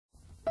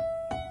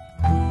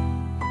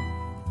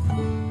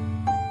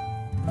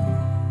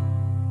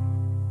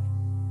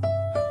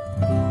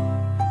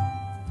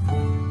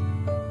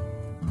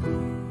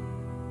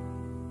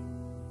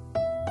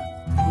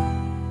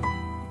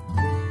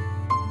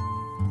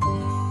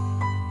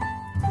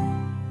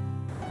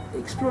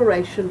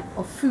exploration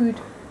of food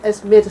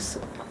as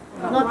medicine,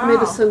 not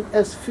medicine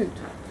as food,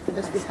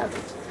 as we have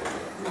it.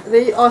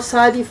 There are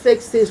side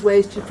effects, there's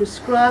ways to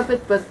prescribe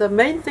it, but the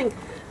main thing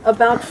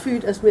about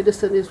food as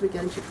medicine is we're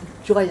going to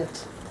enjoy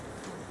it.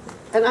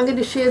 And I'm going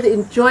to share the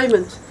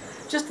enjoyment.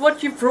 Just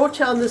what you brought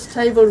here on this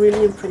table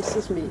really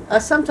impresses me. I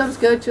sometimes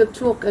go to a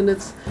talk and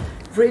it's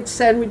bread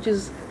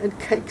sandwiches and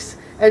cakes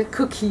and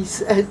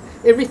cookies and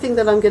everything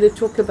that I'm going to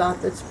talk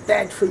about that's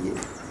bad for you.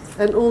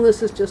 And all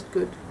this is just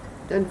good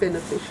and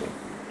beneficial.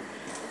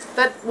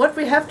 But what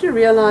we have to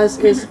realize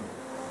is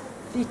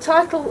the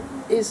title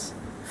is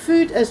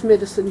Food as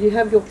Medicine. You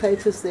have your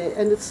papers there,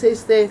 and it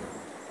says there,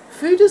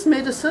 food as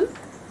medicine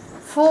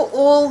for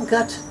all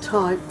gut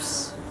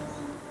types.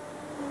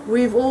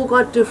 We've all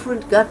got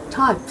different gut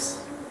types.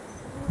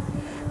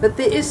 But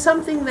there is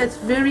something that's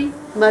very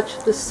much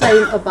the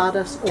same about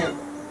us all.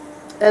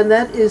 And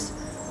that is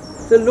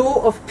the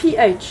law of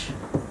pH.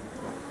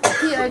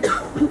 pH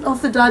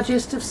of the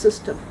digestive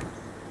system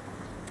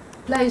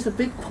plays a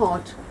big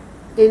part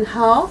in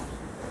how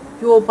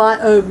your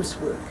biomes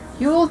work.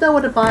 You all know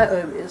what a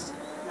biome is.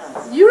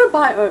 You're a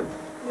biome.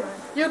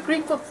 You're a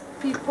group of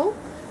people.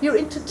 You're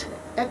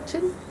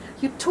interacting.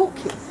 You're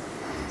talking.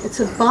 It's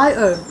a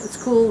biome.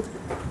 It's called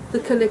the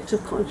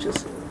collective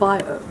conscious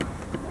biome.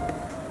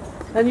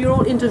 And you're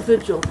all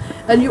individual.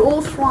 And you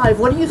all thrive.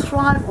 What do you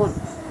thrive on?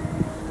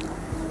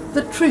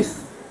 The truth.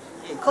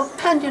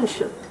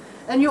 Companionship.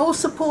 And you all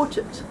support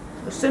it.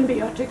 The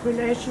symbiotic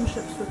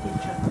relationships with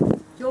each other.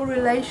 Your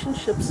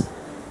relationships.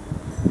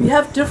 You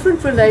have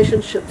different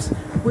relationships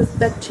with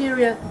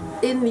bacteria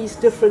in these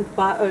different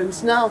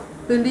biomes. Now,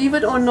 believe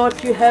it or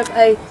not, you have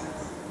an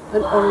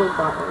oral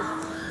biome.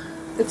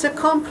 It's a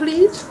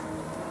complete,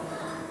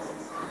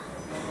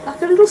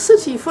 like a little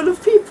city full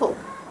of people.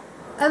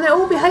 And they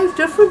all behave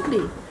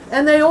differently.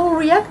 And they all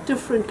react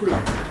differently.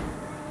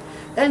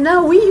 And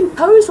now we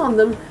impose on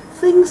them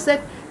things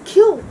that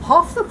kill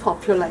half the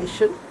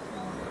population.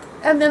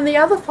 And then the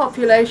other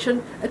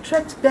population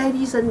attracts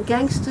baddies and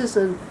gangsters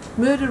and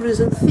murderers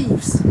and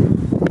thieves.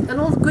 And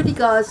all the goody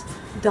guys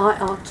die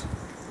out.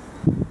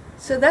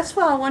 So that's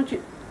why I want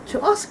you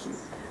to ask you,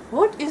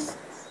 what is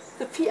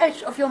the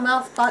pH of your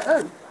mouth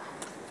biome?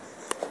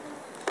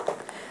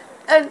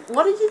 And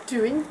what are you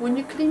doing when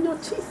you clean your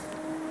teeth?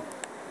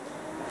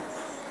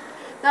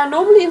 Now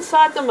normally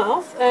inside the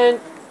mouth, and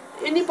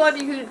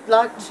anybody who'd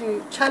like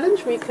to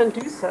challenge me can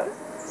do so,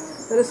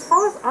 but as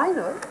far as I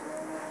know,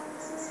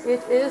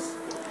 it is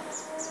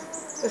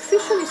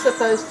officially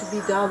supposed to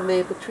be down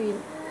there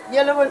between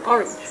yellow and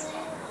orange.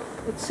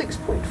 It's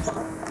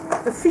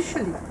 6.5,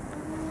 officially.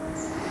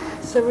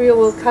 So we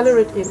will colour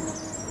it in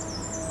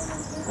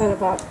at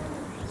about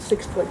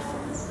 6.5.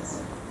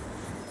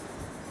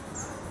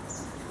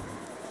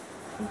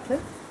 Okay?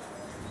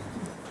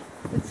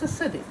 It's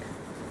acidic.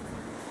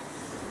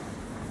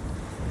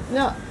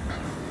 Now,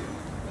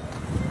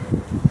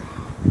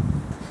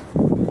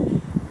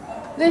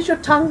 there's your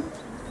tongue,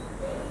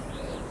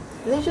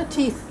 there's your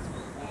teeth,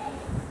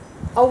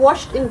 are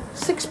washed in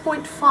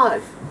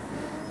 6.5.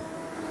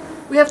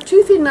 We have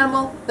tooth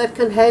enamel that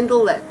can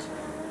handle that.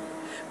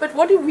 But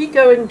what do we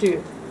go and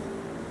do?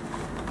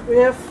 We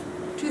have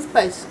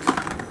toothpaste,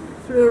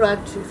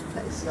 fluoride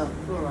toothpaste. No,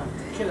 fluoride,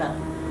 killer.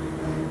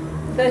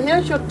 Now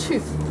here's your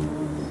tooth.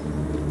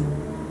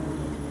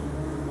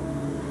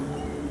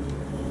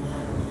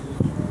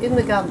 In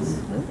the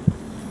gums. No?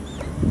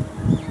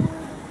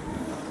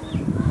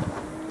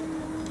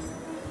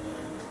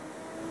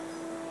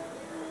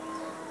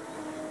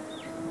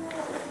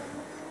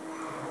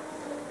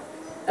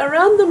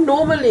 Around them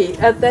normally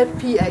at that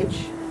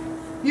pH,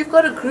 you've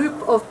got a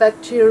group of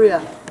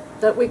bacteria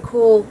that we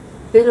call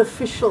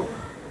beneficial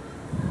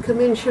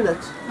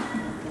commensulates.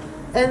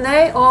 And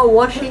they are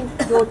washing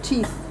your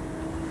teeth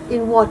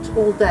in what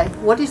all day?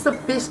 What is the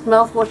best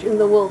mouthwash in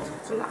the world?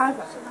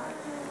 Saliva.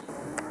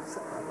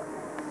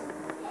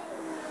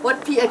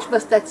 What pH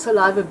must that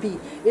saliva be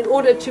in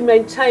order to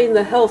maintain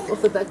the health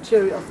of the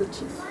bacteria of the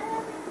teeth?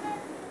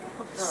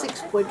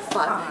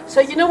 6.5. So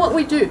you know what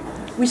we do?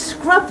 We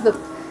scrub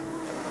them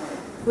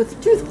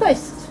with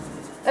toothpaste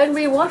and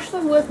we wash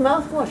them with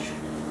mouthwash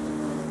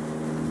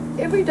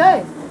every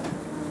day.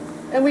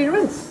 And we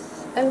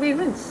rinse and we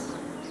rinse.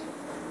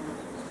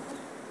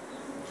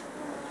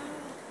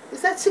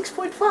 Is that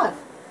 6.5?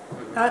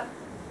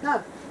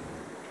 No.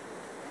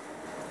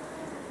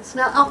 It's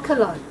now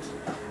alkaline.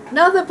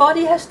 Now the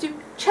body has to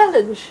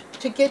challenge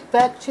to get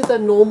back to the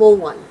normal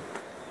one.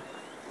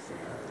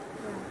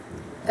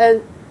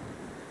 And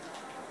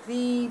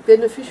the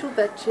beneficial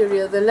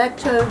bacteria, the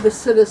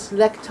Lactobacillus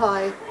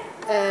lacti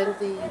and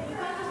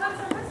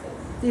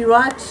the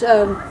right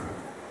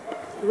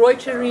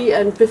Reuteri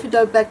and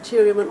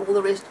Bifidobacterium and all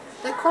the rest,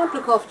 they can't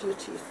look after your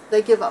teeth.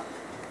 They give up.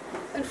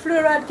 And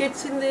fluoride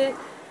gets in there.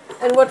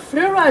 And what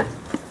fluoride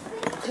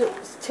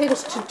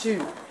tends to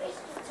do,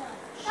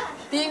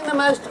 being the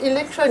most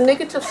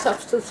electronegative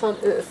substance on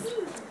earth,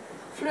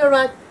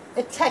 fluoride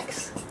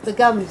attacks the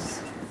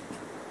gums.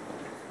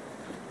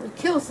 It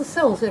kills the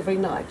cells every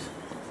night.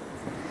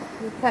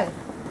 Okay,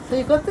 so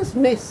you've got this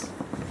mess.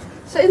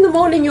 So in the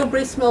morning your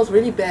breath smells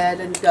really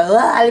bad and you go,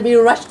 let me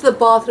rush to the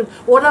bathroom.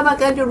 What am I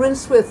going to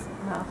rinse with?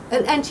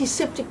 An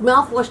antiseptic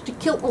mouthwash to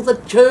kill all the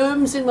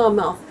germs in my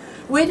mouth.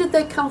 Where did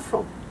they come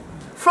from?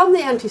 From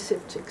the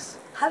antiseptics.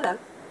 Hello.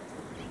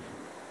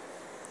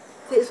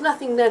 There's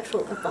nothing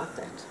natural about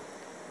that.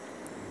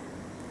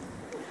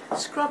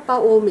 Scrub by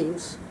all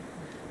means,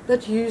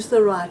 but use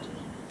the right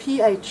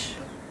pH.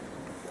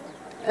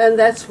 And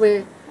that's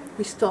where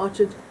we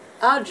started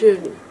our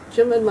journey,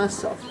 Jim and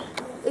myself,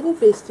 in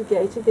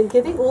investigating and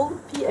getting all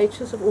the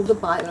pHs of all the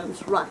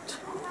biomes right.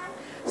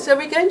 So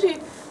we're going to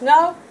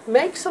now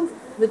make some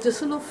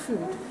medicinal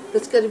food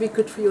that's going to be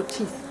good for your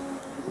teeth.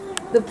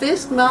 The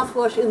best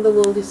mouthwash in the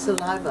world is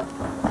saliva.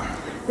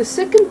 The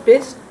second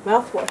best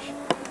mouthwash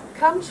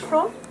comes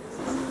from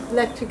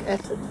lactic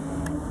acid,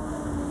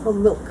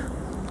 from milk.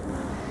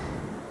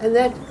 And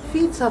that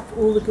feeds up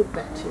all the good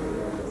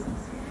bacteria.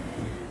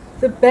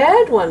 The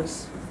bad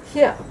ones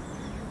here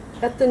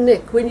at the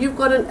neck, when you've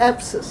got an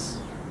abscess,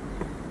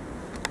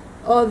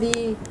 are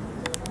the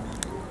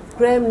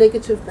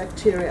gram-negative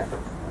bacteria,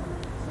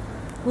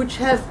 which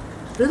have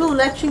little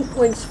latching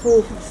points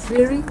for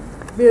very,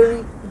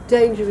 very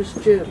dangerous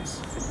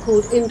germs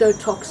called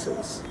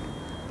endotoxins.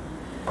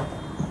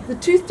 The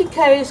tooth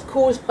decay is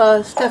caused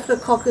by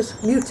Staphylococcus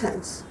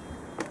mutans,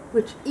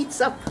 which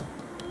eats up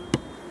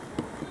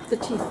the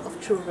teeth of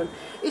children,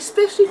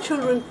 especially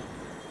children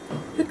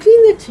who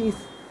clean their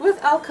teeth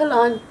with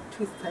alkaline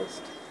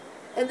toothpaste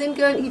and then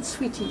go and eat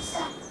sweeties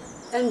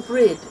and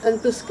bread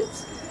and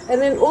biscuits,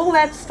 and then all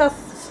that stuff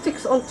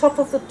sticks on top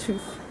of the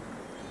tooth.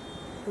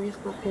 Where's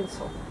my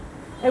pencil?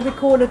 And we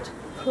call it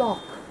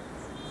plaque.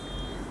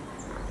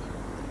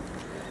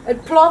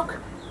 And plaque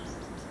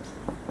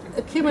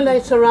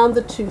accumulates around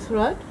the tooth,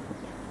 right?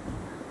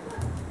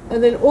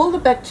 And then all the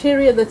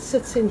bacteria that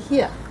sits in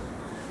here,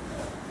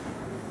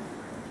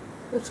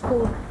 it's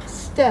called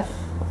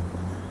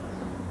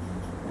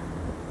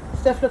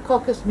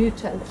Staphylococcus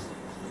mutans.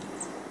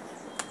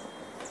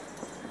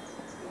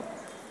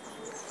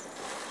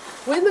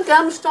 When the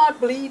gums start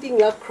bleeding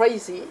like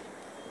crazy,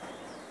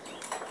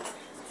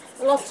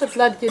 lots of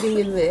blood getting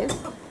in there,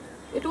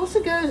 it also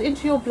goes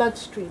into your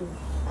bloodstream.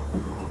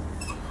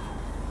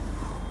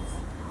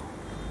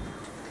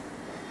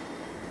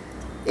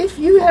 If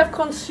you have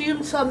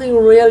consumed something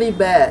really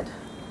bad,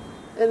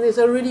 and there's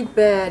a really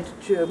bad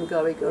germ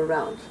going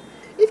around,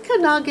 it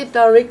can now get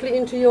directly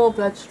into your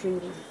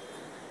bloodstream,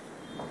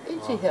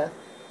 into here,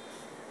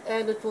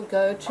 and it will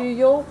go to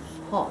your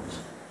heart,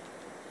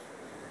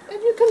 and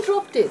you can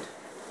drop dead.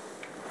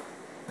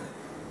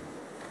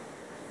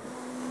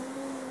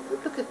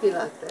 Don't look at me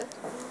like that.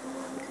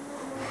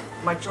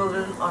 My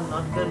children are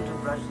not going to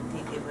brush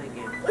their teeth ever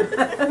again.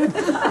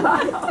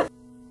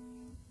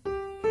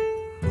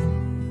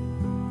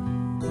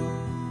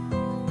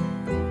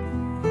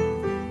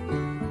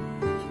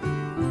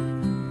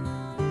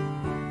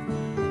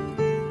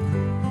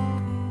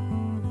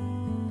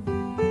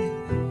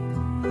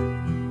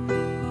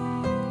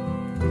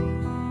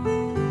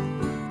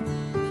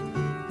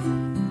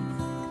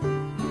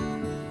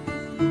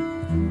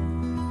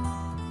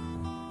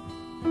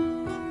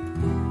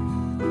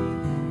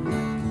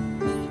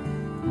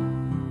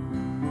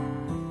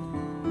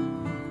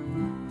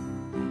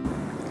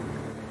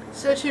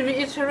 So to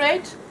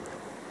reiterate,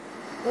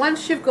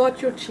 once you've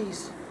got your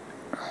cheese,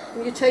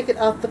 you take it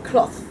out the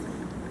cloth,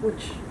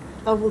 which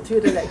I will do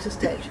at a later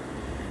stage.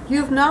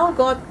 You've now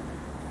got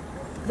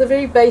the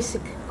very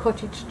basic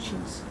cottage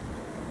cheese.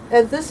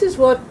 And this is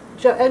what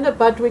Joanna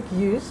Budwick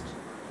used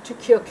to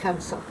cure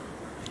cancer.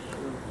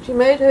 She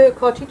made her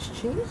cottage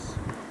cheese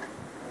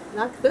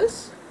like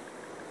this.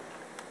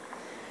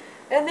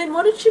 And then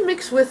what did she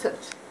mix with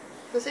it?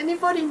 Does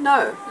anybody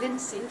know?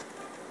 Linseed.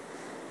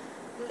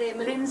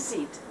 Lemon.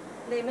 Linseed.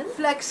 Lemon.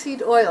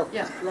 Flaxseed oil.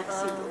 Yeah,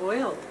 flaxseed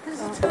oil.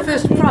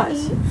 First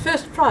prize.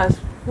 First prize.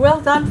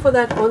 Well done for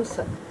that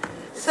answer.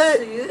 So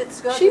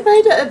it's got she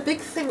made a big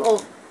thing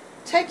of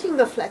taking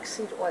the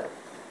flaxseed oil.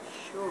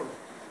 Sure.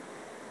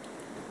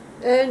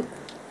 And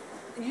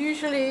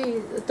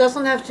usually it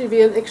doesn't have to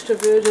be an extra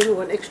virgin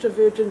or an extra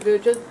virgin,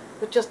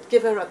 but just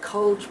give her a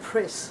cold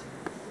press.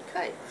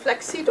 Okay,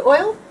 flaxseed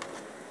oil.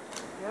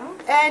 Yeah.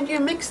 And you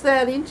mix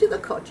that into the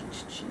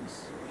cottage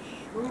cheese.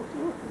 Sure.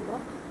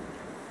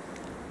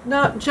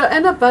 Now,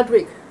 Joanna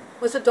Budwick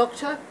was a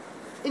doctor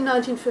in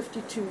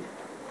 1952.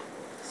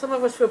 Some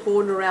of us were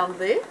born around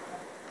there.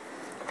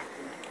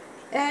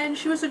 And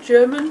she was a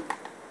German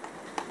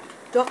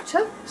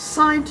doctor,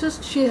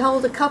 scientist. She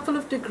held a couple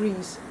of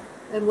degrees.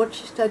 And what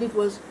she studied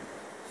was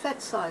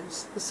fat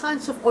science, the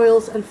science of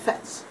oils and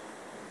fats.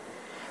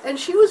 And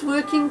she was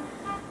working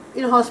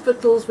in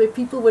hospitals where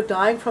people were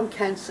dying from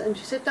cancer. And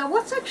she said, now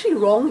what's actually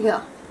wrong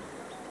here?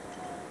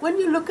 When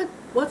you look at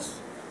what's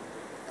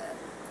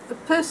a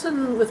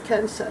person with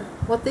cancer,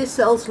 what their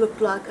cells look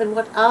like and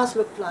what ours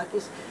look like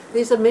is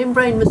there's a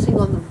membrane missing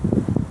on them,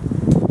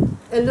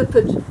 a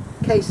lipid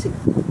casing.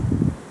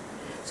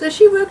 So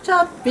she worked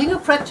out, being a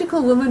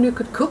practical woman who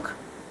could cook,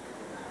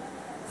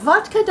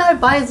 what can I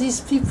buy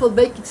these people,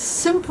 make it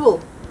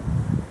simple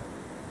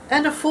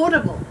and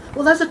affordable?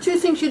 Well, those are two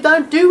things you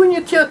don't do when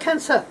you cure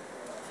cancer.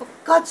 For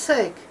God's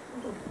sake.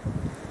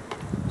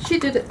 She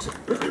did it.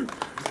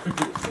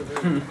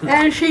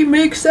 And she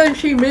mix and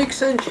she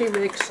mix and she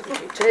mix. And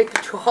she take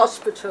it to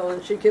hospital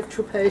and she give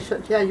to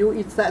patient. Yeah, you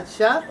eat that,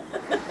 yeah?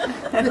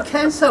 The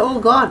cancer all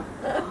gone.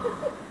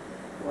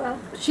 Well,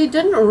 She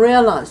didn't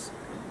realize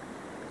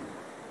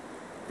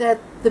that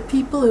the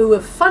people who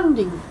were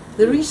funding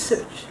the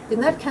research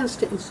in that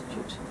cancer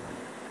institute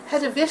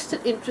had a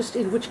vested interest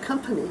in which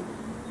company?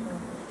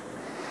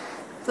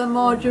 The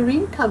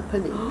margarine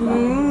company.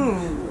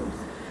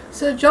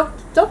 So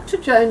Dr.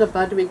 Joanna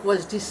Budwig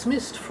was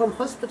dismissed from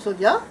hospital,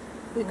 yeah,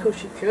 because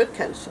she cured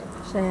cancer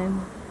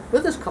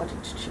with this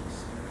cottage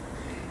cheese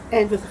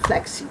and with the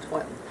flaxseed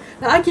oil.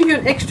 Now I give you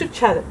an extra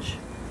challenge,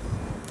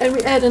 and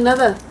we add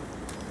another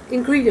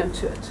ingredient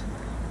to it.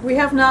 We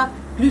have now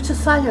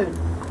glutathione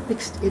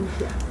mixed in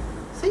here.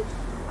 See?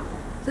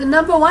 The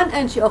number one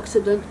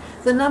antioxidant,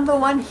 the number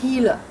one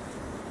healer,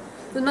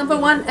 the number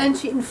one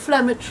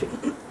anti-inflammatory.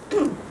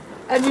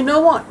 And you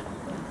know what?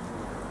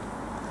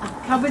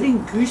 Covered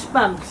in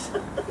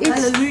goosebumps.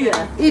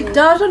 Hallelujah. It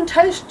doesn't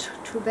taste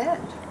too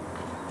bad.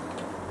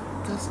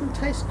 Doesn't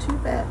taste too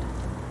bad.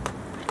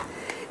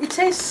 It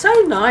tastes so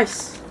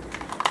nice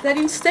that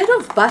instead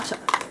of butter,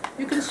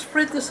 you can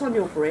spread this on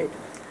your bread.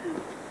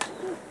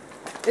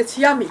 It's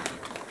yummy.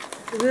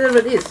 There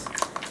it is.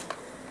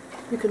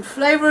 You can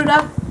flavor it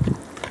up.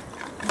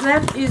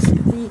 That is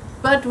the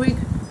Budwig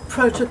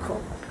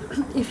protocol.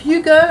 If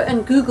you go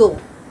and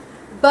Google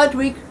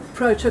Budwig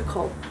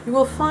protocol, you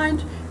will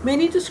find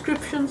many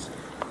descriptions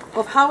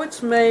of how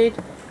it's made.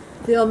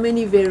 There are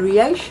many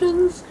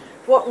variations.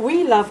 What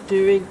we love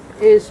doing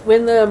is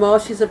when the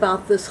amash is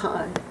about this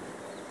high,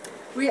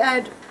 we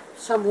add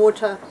some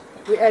water,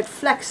 we add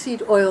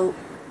flaxseed oil,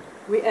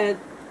 we add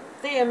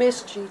the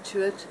MSG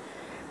to it.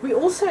 We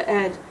also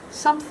add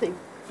something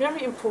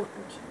very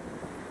important,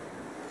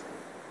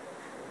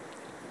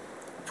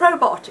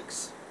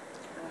 probiotics.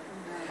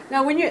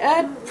 Now when you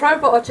add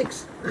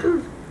probiotics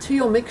to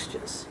your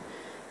mixtures,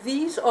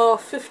 these are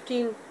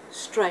 15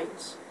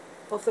 strains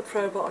of the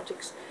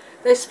probiotics.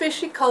 They're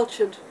specially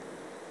cultured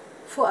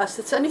for us.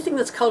 It's the only thing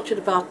that's cultured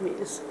about me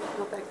is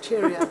my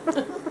bacteria.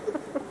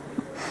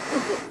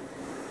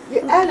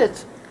 You add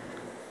it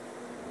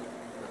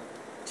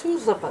to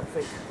the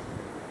Budwig.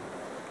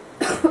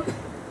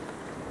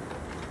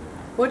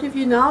 What have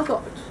you now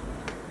got?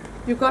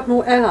 You've got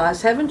more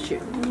allies, haven't you?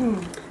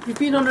 You've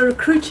been on a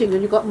recruiting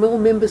and you've got more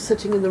members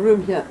sitting in the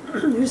room here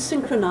who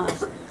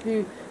synchronize,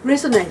 who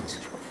resonate.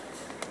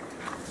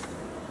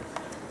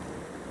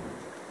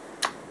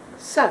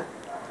 So,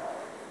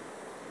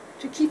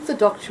 to keep the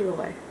doctor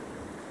away,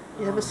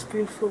 you have a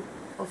spoonful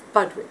of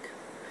Budwig.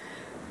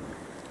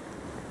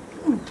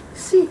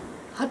 See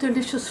how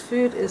delicious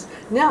food is.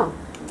 Now,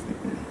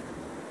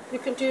 you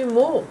can do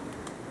more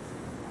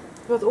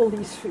with all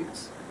these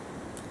foods.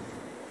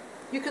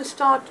 You can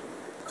start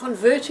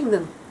converting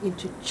them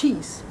into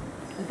cheese.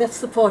 And that's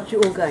the part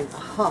you're all going,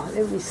 aha,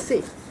 let me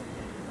see.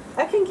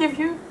 I can give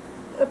you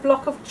a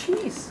block of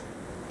cheese.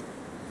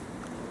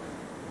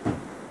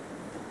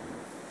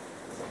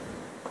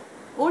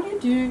 All you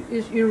do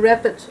is you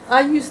wrap it.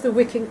 I use the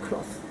wicking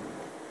cloth.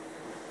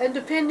 And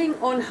depending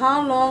on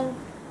how long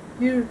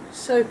you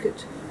soak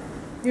it,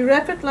 you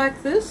wrap it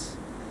like this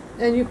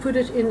and you put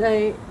it in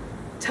a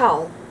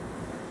towel.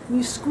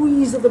 You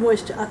squeeze all the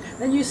moisture out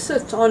and you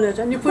sit on it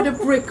and you put a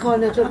brick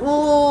on it and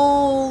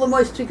all the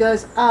moisture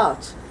goes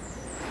out.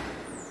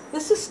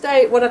 This is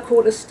what I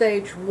call a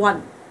stage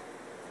 1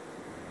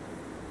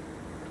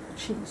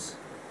 cheese.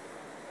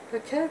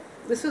 Okay,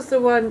 this is the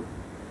one.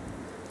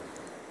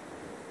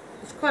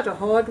 It's quite a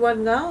hard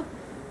one now,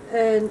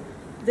 and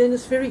then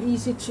it's very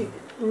easy to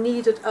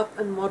knead it up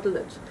and model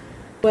it.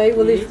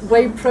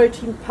 Whey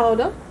protein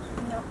powder.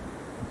 no.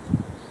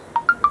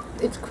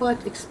 It's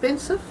quite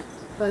expensive,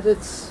 but it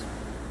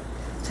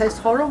tastes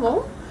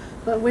horrible.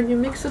 But when you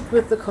mix it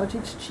with the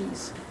cottage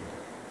cheese,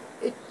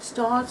 it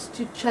starts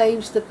to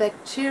change the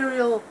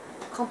bacterial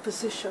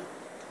composition.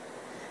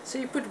 So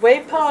you put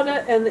whey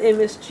powder and the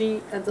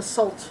MSG and the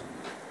salt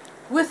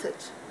with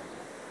it,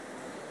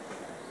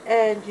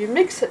 and you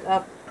mix it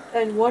up,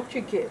 and what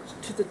you get,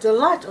 to the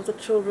delight of the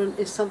children,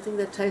 is something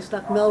that tastes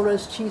like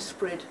Melrose cheese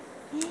spread.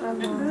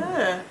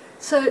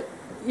 So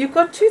you've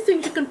got two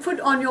things you can put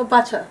on your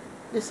butter.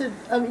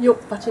 Your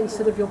butter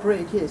instead of your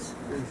bread, yes.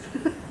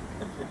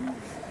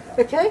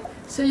 Okay,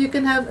 so you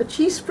can have a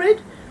cheese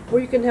spread or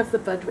you can have the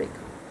Budwig.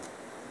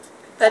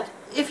 But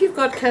if you've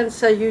got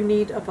cancer, you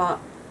need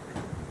about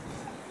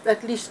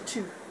at least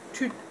two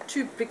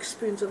big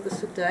spoons of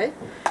this a day.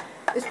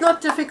 It's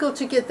not difficult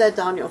to get that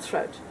down your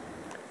throat.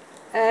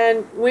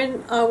 And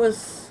when I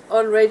was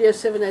on Radio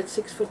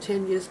 786 for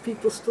 10 years,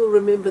 people still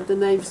remembered the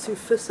name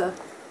Sufisa.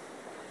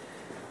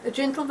 A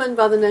gentleman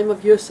by the name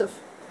of Yusuf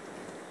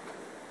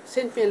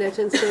sent me a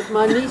letter and said,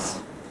 my niece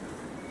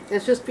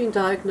has just been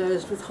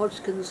diagnosed with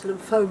Hodgkin's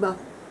lymphoma.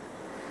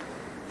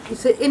 He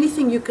said,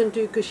 anything you can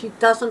do, because she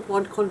doesn't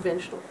want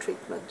conventional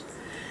treatment.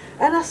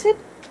 And I said,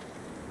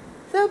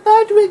 the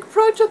Budwig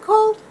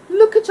protocol, look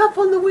look it up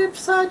on the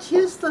website.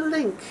 Here's the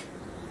link.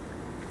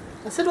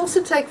 I said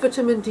also take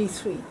vitamin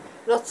D3.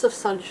 Lots of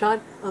sunshine.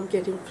 I'm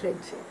getting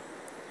plenty.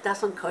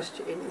 Doesn't cost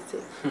you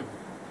anything.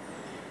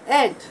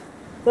 And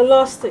the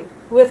last thing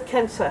with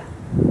cancer,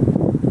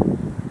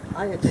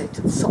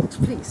 iodinated salt,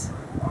 please.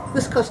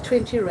 This costs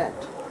 20 rand.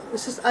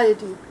 This is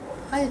iodine.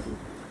 Iodine.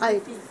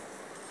 Iodine.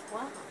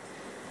 Wow.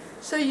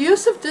 So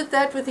Yusuf did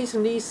that with his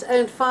niece,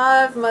 and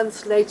 5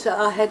 months later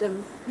I had a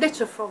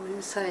letter from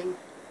him saying,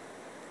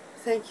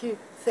 thank you,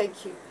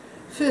 thank you.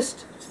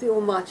 First to the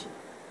Almighty.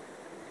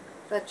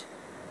 But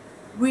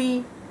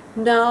we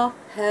now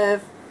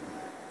have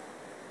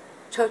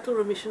total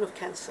remission of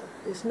cancer.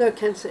 There's no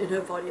cancer in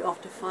her body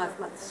after 5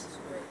 months.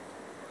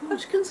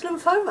 Hodgkin's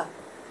lymphoma.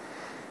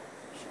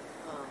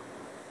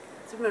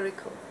 It's a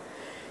miracle.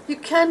 You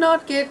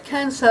cannot get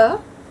cancer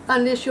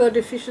unless you are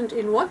deficient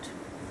in what?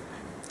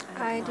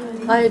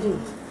 Iodine.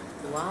 Iodine.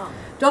 Wow.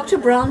 Dr.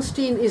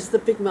 Brownstein is the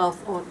big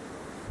mouth on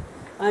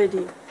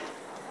iodine.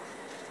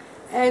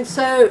 And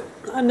so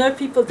I know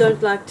people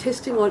don't like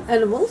testing on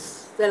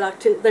animals.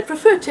 They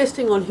prefer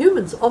testing on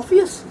humans,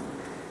 obviously.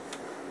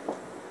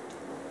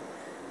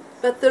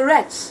 But the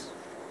rats,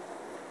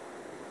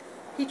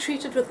 he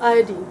treated with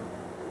iodine.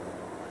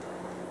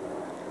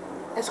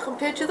 As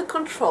compared to the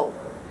control.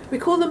 We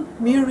call them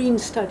murine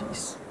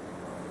studies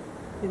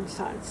in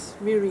science.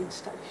 Murine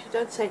studies. You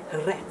don't say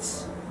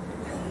rats.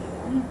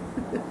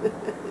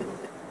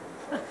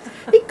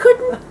 He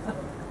couldn't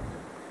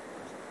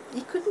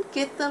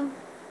get them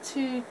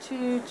to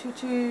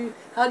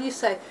how do you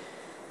say,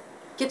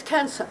 get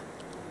cancer.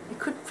 He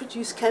couldn't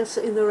produce cancer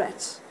in the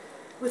rats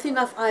with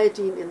enough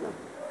iodine in them.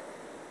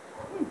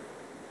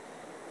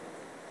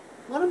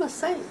 What am I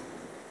saying?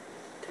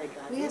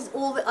 Where has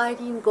all the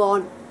iodine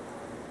gone?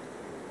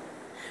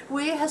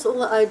 Where has all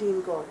the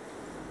iodine gone?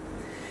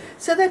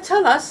 So they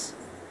tell us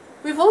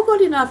we've all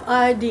got enough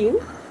iodine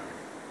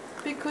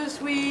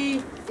because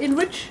we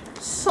enrich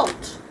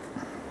salt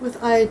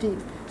with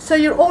iodine. So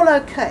you're all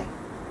okay.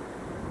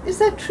 Is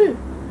that true?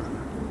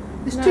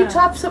 There's two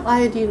types of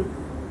iodine.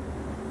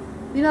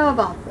 You know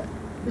about that?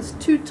 There's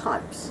two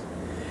types.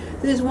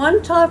 There's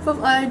one type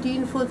of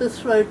iodine for the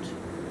throat.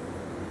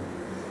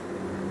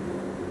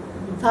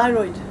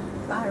 Thyroid.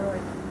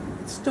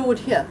 It's stored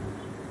here.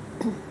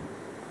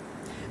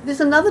 There's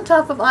another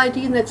type of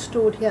iodine that's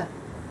stored here.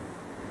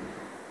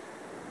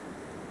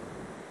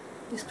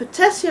 There's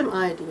potassium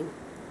iodine.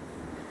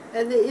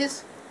 And there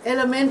is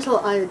elemental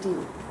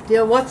iodine.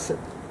 Dear Watson,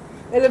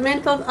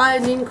 elemental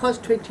iodine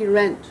costs 20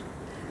 rand.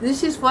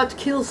 This is what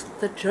kills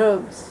the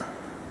germs.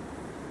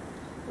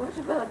 What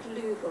about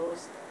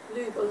Lugol's?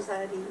 Lugol's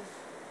iodine.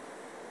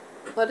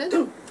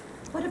 Pardon?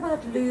 What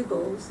about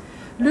Lugol's?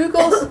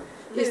 Lugol's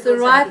is the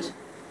Lugol's right iodine.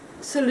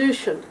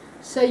 solution.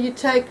 So you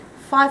take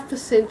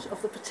 5%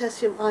 of the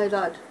potassium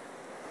iodide,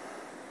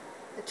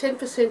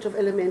 10% of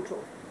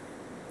elemental,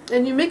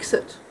 and you mix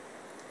it.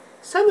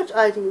 So much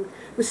iodine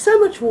with so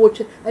much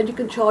water, and you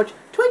can charge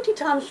 20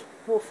 times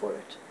more for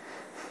it.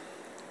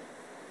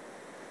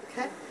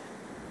 Okay?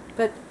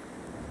 But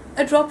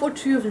a drop or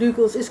two of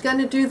Lugol's is going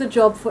to do the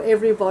job for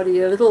everybody.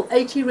 A little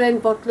 80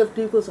 rand bottle of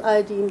Lugol's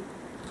iodine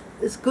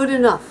is good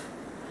enough.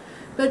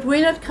 But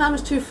when it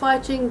comes to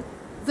fighting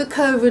the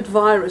COVID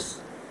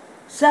virus,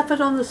 zap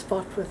it on the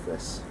spot with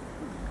this.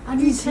 How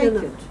do you Easy take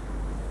enough.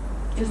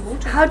 it? Just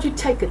water? How do you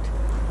take it?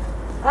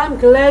 I'm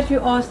glad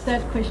you asked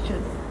that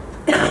question.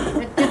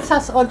 It gets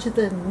us onto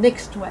the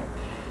next way.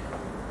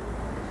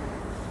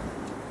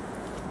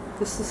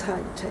 This is how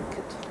you take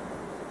it.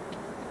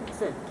 What's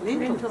that?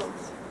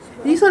 Lentils.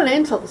 These are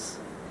lentils.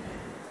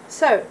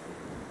 So,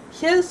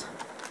 here's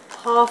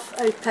half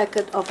a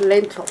packet of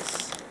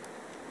lentils.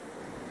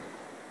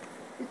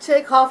 You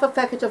take half a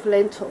packet of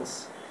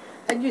lentils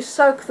and you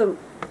soak them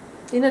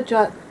in a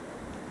jug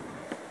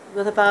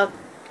with about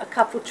a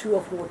cup or two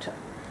of water.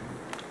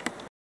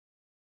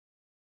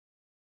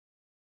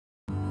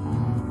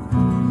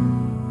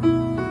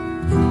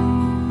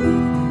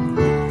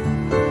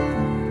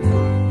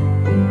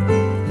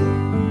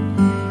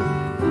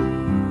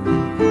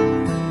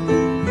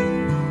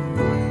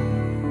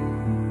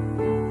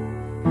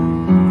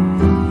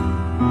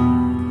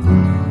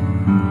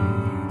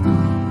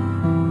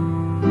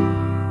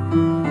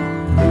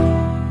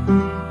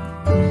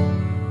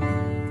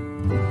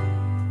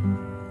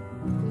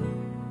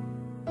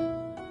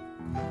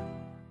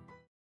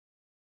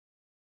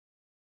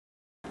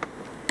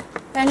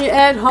 And you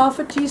add half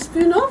a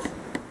teaspoon of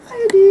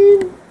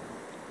iodine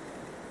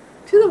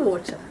to the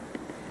water.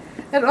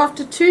 And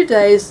after 2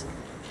 days,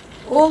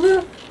 all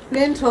the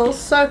lentils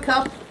soak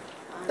up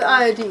the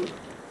iodine.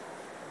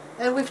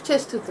 And we've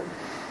tested them.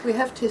 We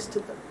have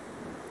tested them.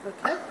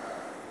 Okay?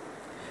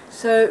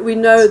 So we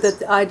know that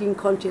the iodine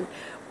content.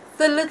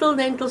 The little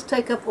lentils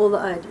take up all the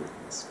iodine.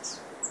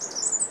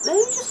 Then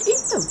you just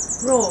eat them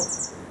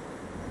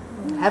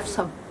raw. Have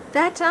some.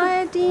 That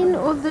iodine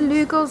or the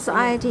Lugol's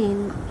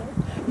iodine?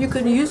 You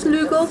can use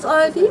Lugol's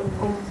iodine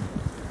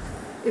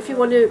if you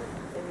want to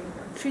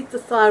treat the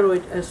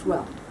thyroid as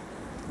well.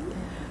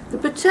 The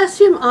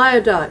potassium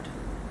iodide,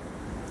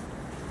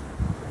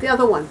 the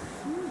other one,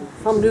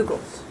 from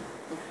Lugol's.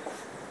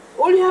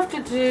 All you have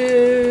to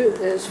do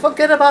is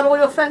forget about all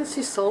your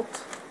fancy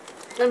salt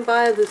and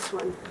buy this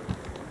one.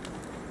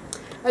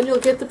 And you'll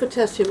get the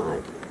potassium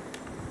iodine.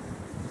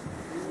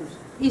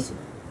 Easy.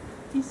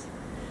 Easy.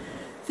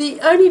 The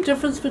only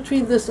difference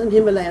between this and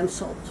Himalayan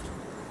salt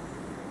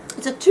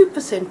is a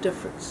 2%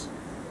 difference.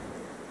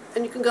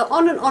 And you can go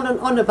on and on and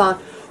on about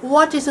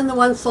what is in the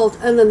one salt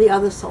and then the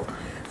other salt.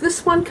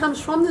 This one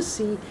comes from the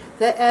sea.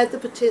 They add the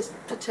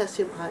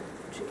potassium iodine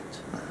to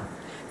it.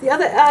 The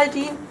other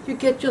iodine you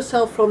get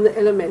yourself from the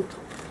elemental.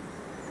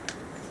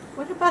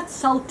 What about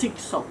Celtic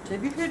salt?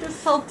 Have you heard of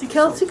Celtic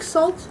Celtic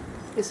salt? salt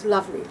is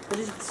lovely. But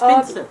it's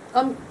expensive.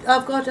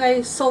 I've got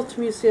a salt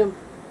museum.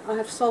 I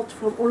have salt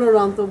from all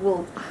around the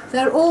world.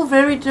 They're all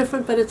very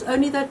different, but it's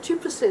only that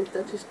 2%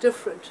 that is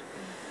different.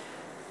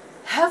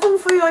 Have them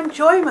for your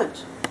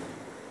enjoyment.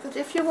 But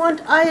if you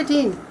want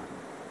iodine,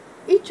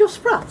 eat your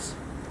sprouts.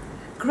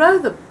 Grow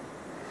them.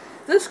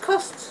 This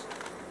costs,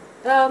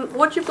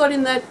 what you've got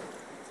in that,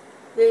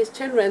 there's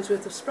 10 rands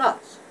worth of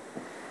sprouts.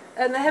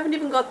 And they haven't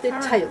even got their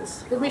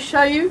tails. Let me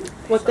show you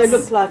what they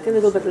look like a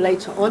little bit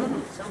later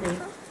on.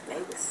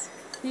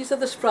 These are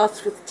the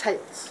sprouts with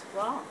tails.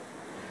 Wow.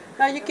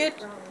 Now you get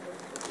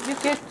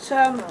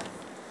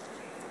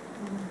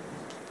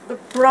the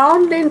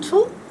brown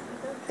lentil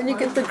and you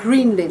get the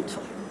green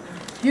lentil.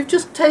 You've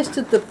just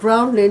tasted the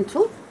brown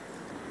lentil.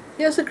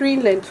 Here's a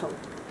green lentil.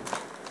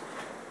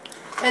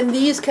 And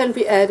these can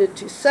be added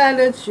to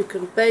salads. You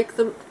can bake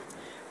them.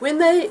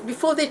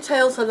 Before their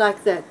tails are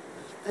like that,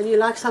 and you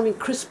like something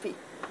crispy,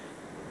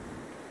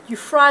 you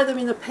fry them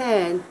in a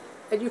pan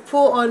and you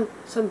pour on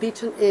some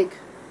beaten egg.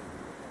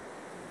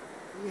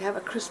 You have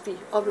a crispy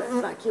omelette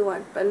like you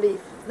won't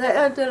believe. They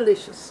are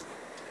delicious.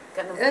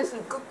 Can a And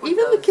person cook with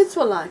even the those? kids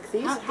will like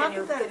these. Can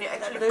you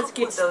actually those cook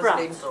get with those sprouts?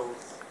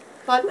 lentils?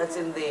 But That's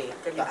in there.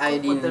 Can you The cook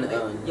iodine, with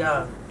the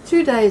yeah.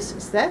 2 days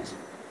is that,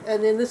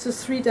 and then this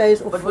is 3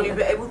 days or But 4 will you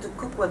be days. able to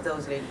cook with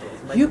those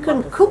lentils? Make You a can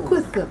pot of cook food?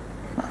 with them.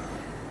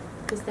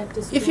 Is that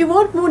just If you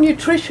want more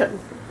nutrition,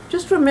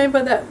 just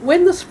remember that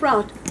when the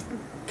sprout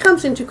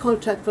comes into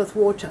contact with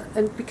water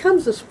and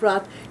becomes a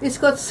sprout, it's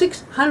got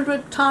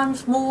 600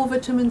 times more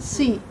vitamin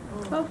C,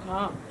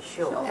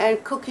 Sure.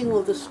 and cooking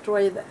will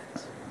destroy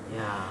that.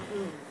 Yeah.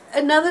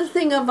 Another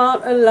thing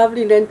about a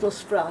lovely lentil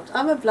sprout,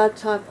 I'm a blood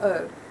type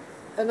O,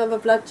 and I'm a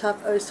blood type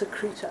O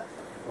secretor,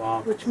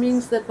 Wow. which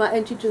means that my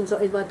antigens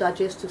are in my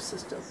digestive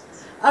system.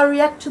 I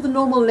react to the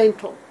normal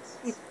lentil.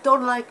 It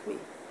don't like me.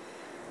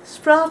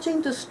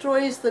 Sprouting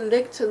destroys the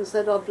lectins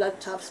that are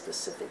blood type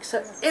specific,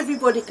 so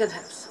everybody can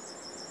have some.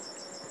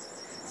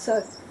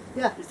 So,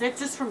 yeah, Is that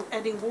just from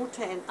adding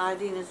water and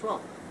iodine as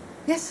well?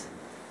 yes,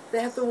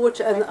 they have the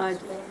water and the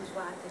iodine.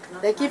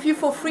 They give you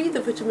for free the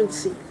vitamin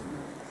C.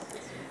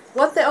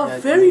 What they are Yeah,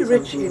 very some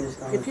rich food in, is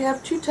if you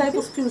have 2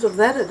 tablespoons of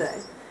that a day,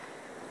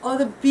 are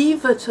the B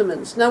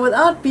vitamins. Now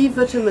without B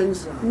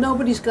vitamins,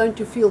 nobody's going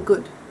to feel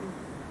good.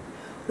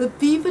 The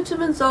B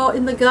vitamins are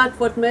in the gut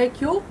what make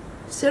your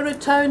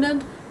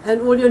serotonin and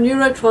all your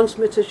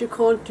neurotransmitters. You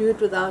can't do it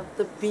without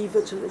the B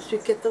vitamins. You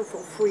get them for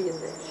free in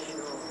there.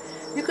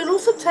 You can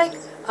also take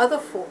other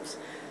forms.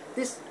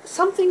 There's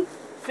something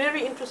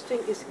very interesting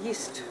is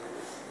yeast.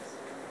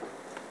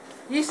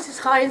 Yeast is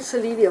high in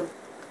selenium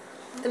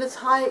and it's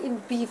high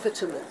in B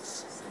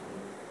vitamins.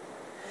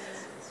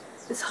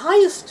 It's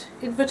highest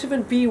in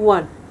vitamin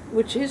B1,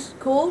 which is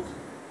called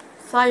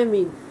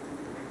thiamine.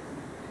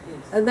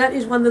 And that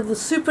is one of the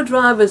super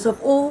drivers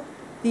of all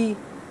the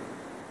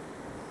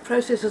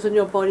processes in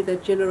your body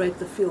that generate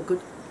the feel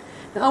good.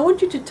 Now I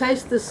want you to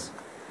taste this.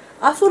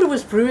 I thought it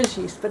was brewer's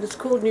yeast, but it's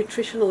called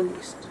nutritional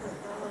yeast.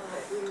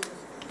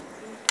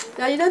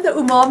 Now you know the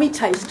umami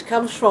taste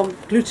comes from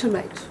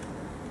glutamate.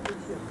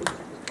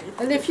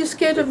 And if you're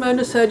scared of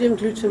monosodium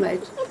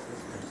glutamate,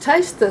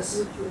 taste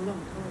this.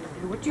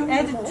 What you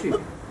add it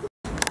to?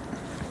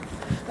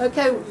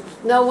 Okay,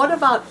 now what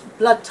about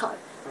blood type?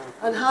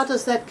 And how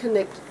does that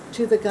connect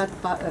to the gut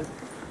biome?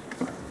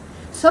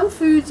 Some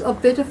foods are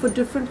better for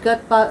different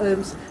gut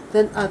biomes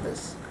than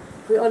others.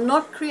 We are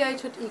not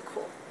created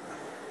equal.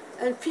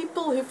 And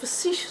people who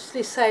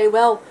facetiously say,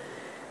 well,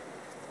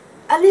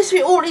 unless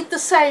we all eat the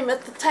same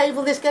at the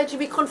table, there's going to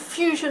be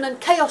confusion and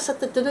chaos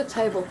at the dinner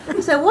table.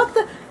 You say, what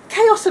the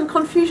chaos and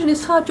confusion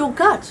inside your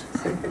gut?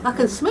 I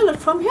can smell it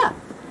from here.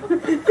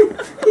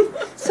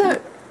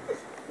 So,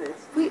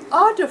 we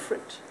are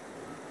different.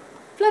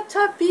 Blood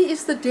type B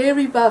is the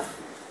dairy buff.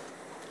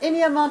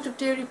 Any amount of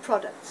dairy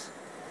products.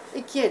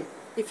 Again,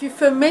 if you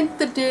ferment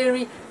the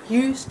dairy,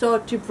 you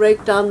start to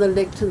break down the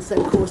lectins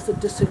that cause the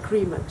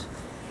disagreement.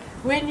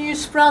 When you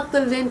sprout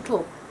the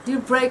lentil, you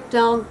break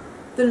down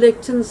the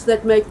lectins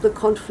that make the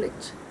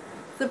conflict.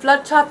 The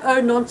blood type O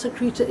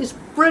non-secretor is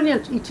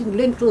brilliant eating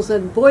lentils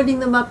and boiling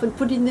them up and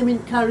putting them in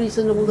curries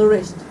and all the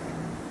rest.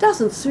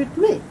 Doesn't suit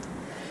me.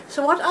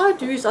 So what I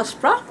do is I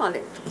sprout my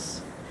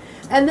lentils.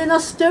 And then I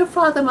stir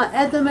fry them, I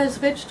add them as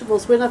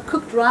vegetables. When I've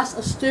cooked rice,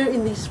 I stir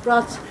in these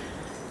sprouts.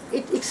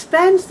 It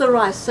expands the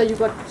rice, so you've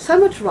got so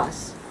much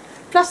rice.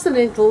 plus the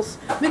lentils,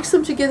 mix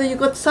them together, you've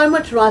got so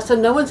much rice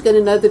and no one's going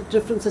to know the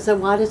difference and say,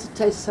 why does it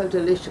taste so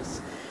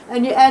delicious?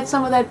 And you add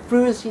some of that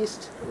brewer's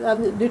yeast,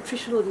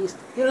 nutritional yeast.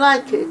 You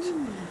like it.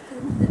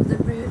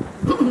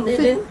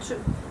 They don't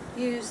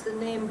use the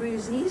name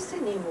brewer's yeast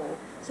anymore.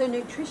 So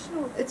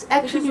nutritional. It's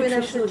actually because when I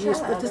was a nutritional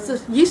yeast, child, but it's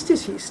the yeast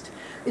is yeast.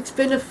 It's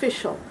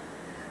beneficial.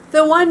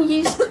 The one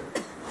yeast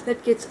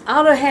that gets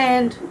out of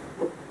hand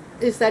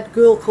is that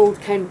girl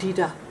called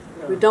Candida.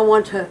 We don't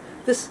want her.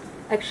 This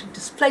actually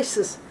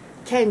displaces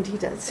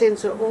Candida. It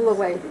sends her all the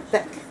way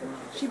back.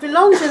 She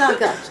belongs in our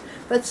gut,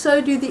 but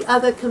so do the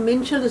other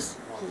commensalless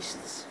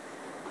yeasts.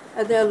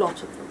 And there are a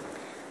lot of them.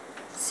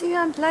 So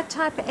you're on blood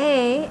type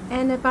A,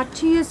 and about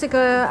 2 years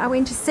ago I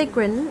went to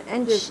Sigrin,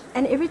 and Yes.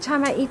 and every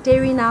time I eat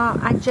dairy now,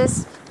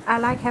 I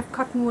like have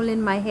cotton wool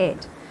in my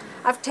head.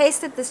 I've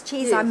tasted this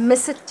cheese, I Yes.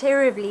 miss it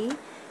terribly.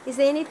 Is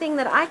there anything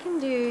that I can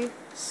do?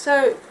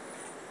 So,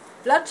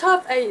 blood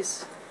type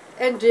A's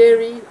and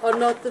dairy are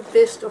not the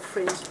best of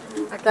friends.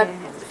 But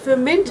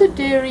fermented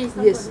dairy,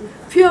 yes.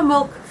 Pure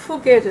milk,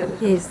 forget it.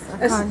 Yes,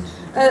 I A, can't.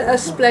 a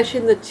splash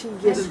in the tea,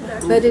 yes.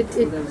 But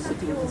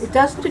it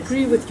doesn't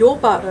agree with your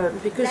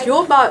biome, because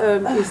your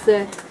biome is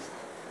the,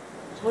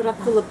 what I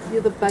call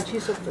you're the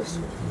budgies of this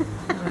one.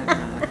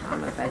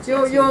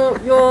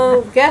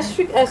 Your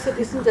gastric acid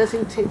isn't as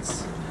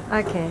intense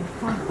Okay.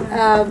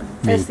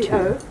 as the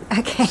O.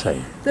 Okay.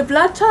 Same. The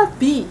blood type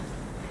B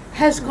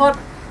has got,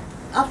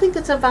 I think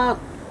it's about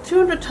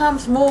 200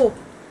 times more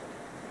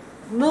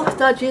milk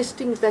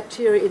digesting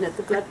bacteria in it,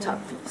 the blood type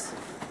Bs.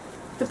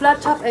 The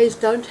blood type As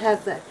don't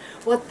have that.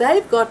 What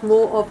they've got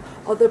more of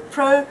are the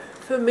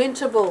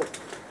pro-fermentable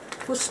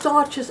for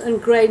starches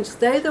and grains.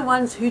 They're the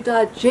ones who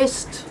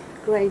digest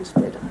grains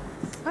better.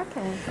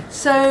 Okay.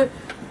 So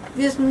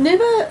there's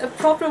never a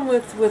problem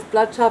with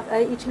blood type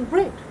A eating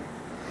bread.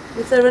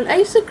 If they're an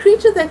A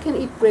secretor, they can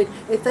eat bread.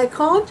 If they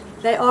can't,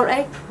 they are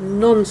a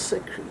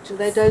non-secretor.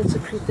 They don't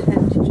secrete the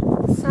antigen.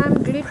 So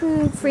I'm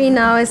gluten free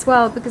now as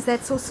well, because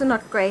that's also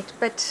not great.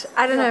 But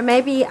I don't know,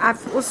 maybe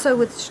I've also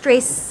with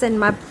stress and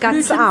my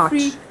guts out.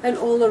 Gluten-free and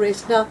all the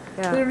rest. Now,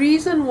 Yeah. the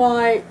reason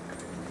why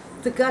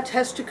the gut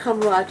has to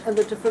come right and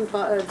the different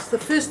biomes, the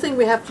first thing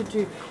we have to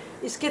do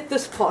is get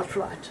this part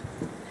right.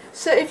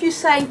 So if you're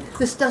saying,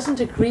 this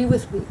doesn't agree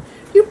with me,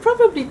 you're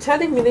probably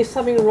telling me there's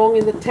something wrong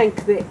in the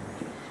tank there.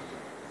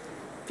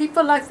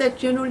 People like that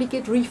generally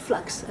get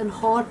reflux and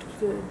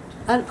heartburn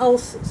and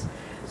ulcers.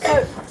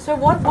 So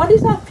what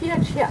is our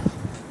pH here?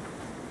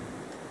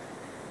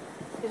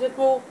 Is it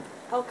more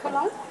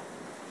alkaline?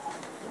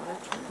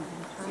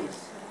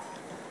 Yes.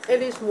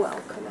 It is more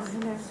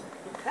alkaline.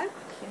 Okay.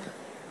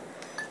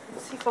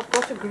 Let's see if I've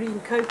got a green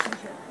coat in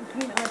here. A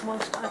green-eyed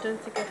monster, I don't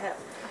think I have.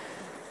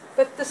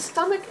 But the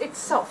stomach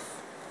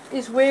itself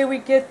is where we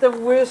get the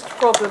worst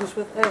problems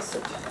with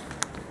acid.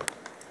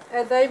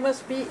 And they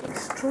must be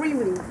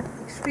extremely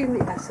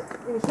acid.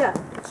 In here,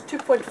 it's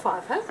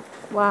 2.5, huh?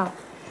 Wow.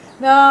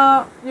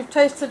 Now, you've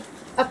tasted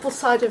apple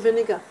cider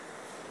vinegar.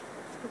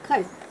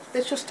 Okay,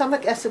 that's your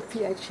stomach acid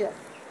pH here,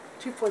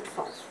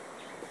 2.5.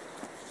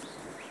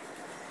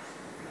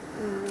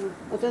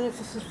 I don't know if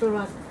this is the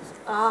right.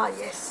 Ah,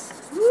 yes.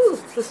 Woo,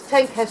 this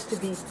tank has to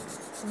be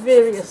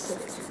very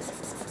acidic.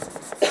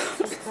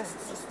 Okay.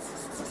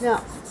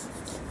 Now,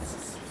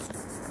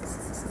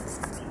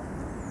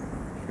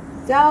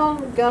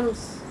 down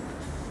comes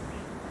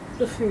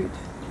the food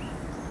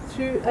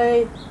through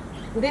a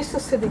less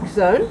acidic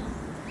zone.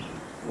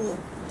 Oh,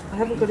 I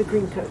haven't got a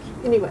green coat.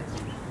 Anyway,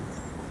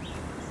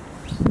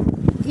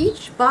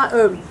 each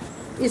biome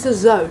is a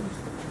zone,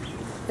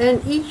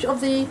 and each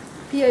of the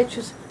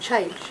pHs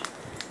change.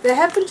 They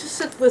happen to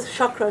sit with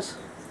chakras,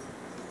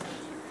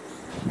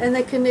 and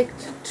they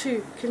connect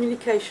to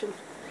communication.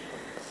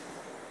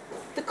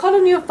 The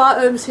colony of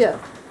biomes here,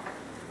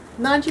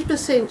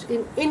 90%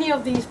 in any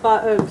of these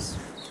biomes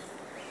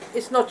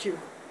is not you.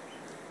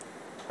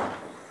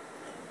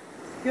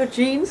 Your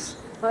genes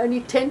are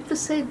only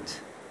 10%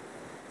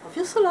 of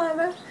your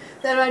saliva.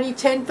 They're only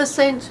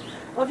 10%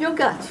 of your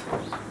gut.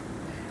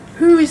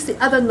 Who is the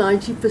other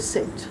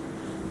 90%?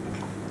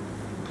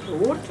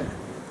 Water.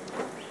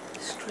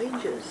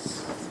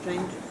 Strangers.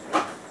 Strangers.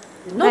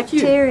 Not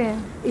you.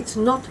 Bacteria. It's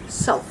not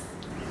self.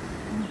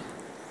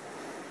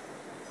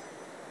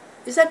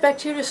 Is that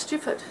bacteria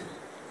stupid?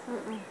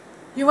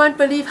 You won't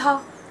believe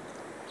how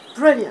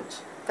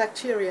brilliant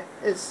bacteria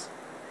is.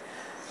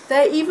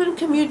 They even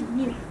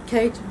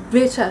communicate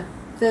better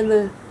than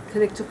the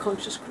collective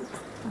conscious group.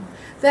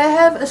 They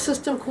have a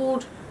system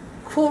called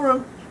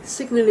quorum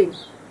signaling,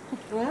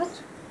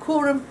 right?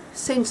 Quorum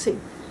sensing.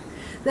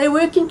 They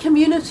work in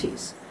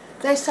communities.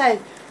 They say,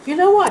 you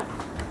know what?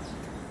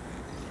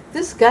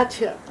 This gut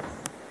here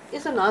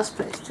is a nice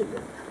place to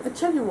live. I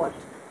tell you what,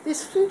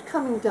 there's food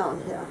coming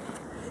down here.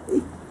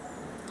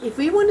 If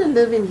we want to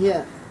live in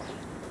here,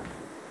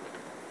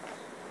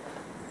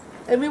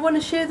 and we want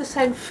to share the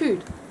same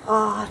food,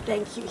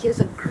 thank you, here's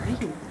a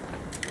green.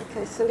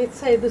 Okay, so let's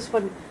say this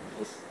one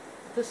is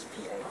this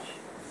pH.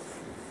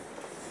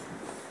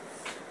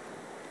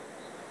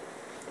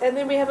 And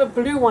then we have a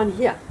blue one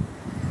here,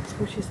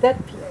 which is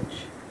that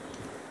pH.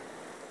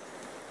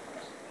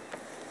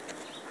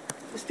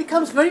 This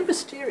becomes very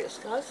mysterious,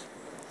 guys.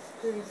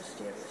 Very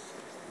mysterious.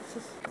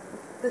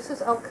 This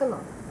is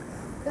alkaline.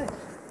 Okay.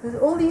 There's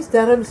all these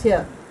darums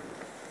here.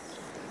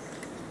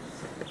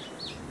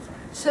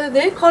 So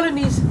their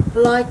colonies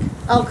like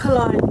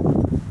alkaline.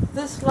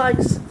 This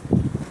likes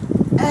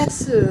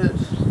acid.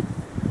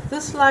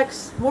 This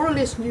likes more or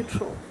less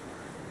neutral.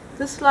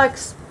 This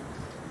likes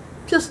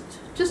just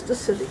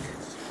acidic.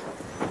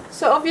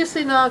 So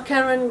obviously now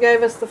Karen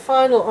gave us the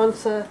final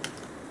answer.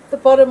 The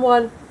bottom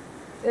one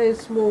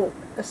is more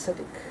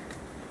acidic.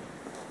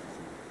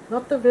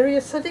 Not the very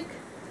acidic,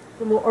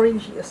 the more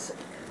orangey acidic.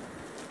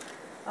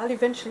 I'll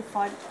eventually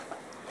find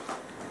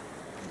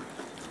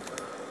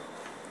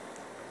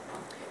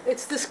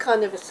it's this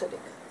kind of acidic.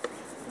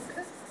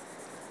 Okay.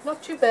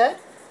 Not too bad,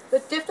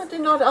 but definitely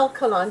not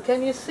alkaline.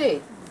 Can you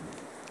see?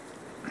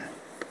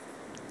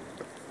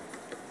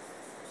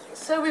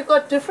 So we've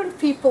got different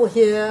people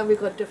here, we've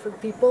got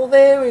different people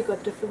there, we've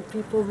got different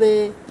people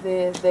there,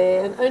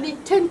 there, and only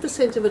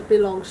 10% of it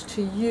belongs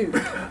to you.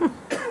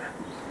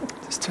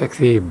 Just take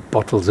the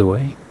bottles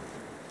away.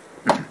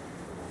 And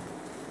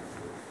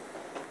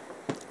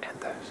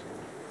those.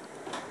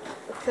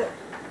 Okay.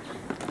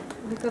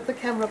 We've got the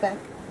camera back.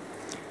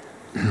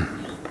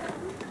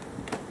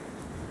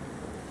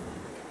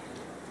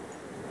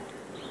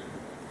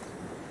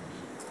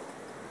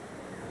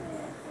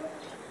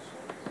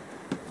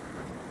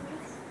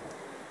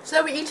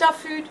 So we eat our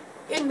food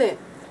in there.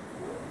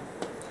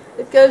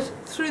 It goes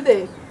through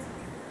there.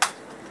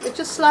 It's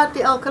just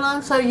slightly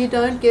alkaline so you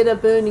don't get a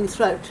burning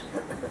throat.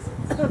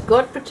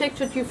 God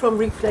protected you from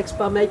reflux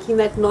by making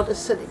that not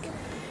acidic.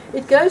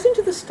 It goes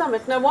into the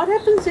stomach. Now what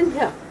happens in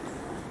here?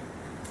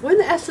 When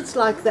the acid's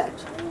like that,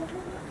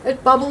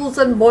 it bubbles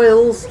and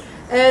boils,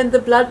 and the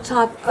blood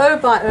type O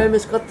biome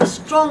has got the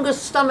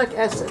strongest stomach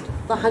acid,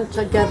 the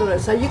hunter-gatherer.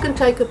 So you can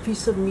take a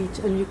piece of meat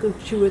and you can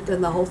chew it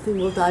and the whole thing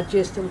will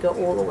digest and go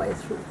all the way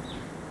through.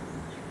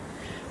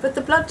 But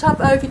the blood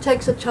type O, if he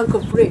takes a chunk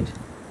of bread,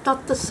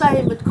 not the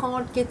same, it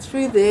can't get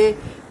through there,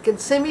 it can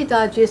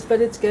semi-digest,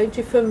 but it's going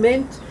to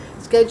ferment,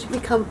 it's going to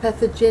become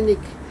pathogenic.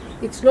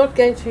 It's not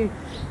going to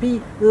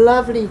be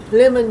lovely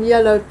lemon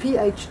yellow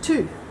pH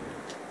 2.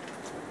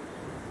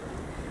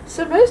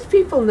 So most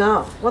people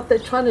now, what they're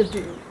trying to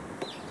do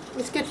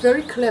is get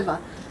very clever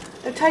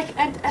and take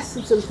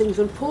antacids and things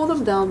and pour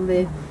them down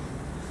there,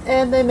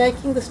 and they're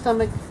making the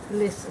stomach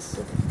less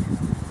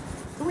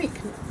acidic. Weak.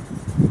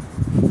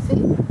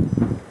 See?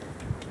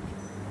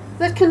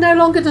 That can no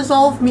longer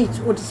dissolve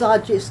meat or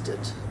digest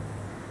it.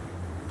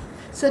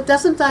 So it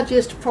doesn't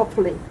digest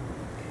properly.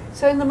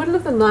 So in the middle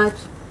of the night,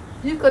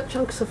 you've got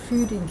chunks of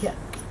food in here.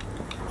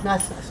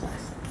 Nice, nice,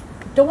 nice.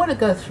 You don't want to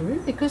go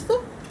through because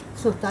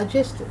it's not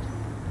digested.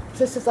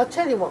 So it says, I'll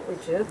tell you what we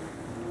do.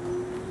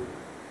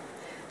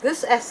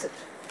 This acid,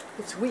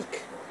 it's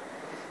weak.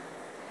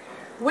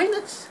 When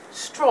it's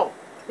strong,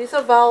 there's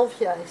a valve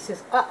here. He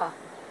says,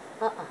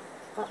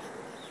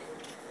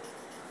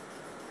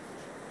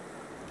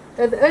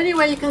 And the only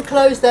way you can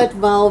close that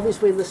valve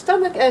is when the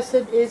stomach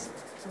acid is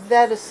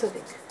that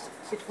acidic.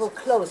 It will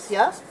close,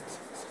 yeah?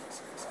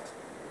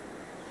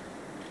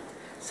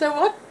 So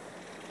what?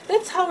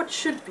 That's how it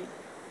should be.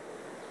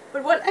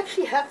 But what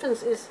actually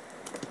happens is,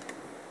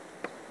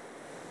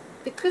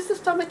 because the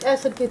stomach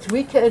acid gets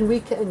weaker and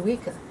weaker and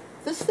weaker,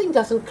 this thing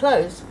doesn't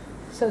close,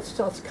 so it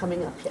starts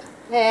coming up here.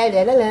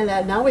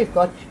 Now we've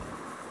got,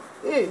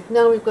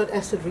 now we've got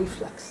acid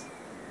reflux.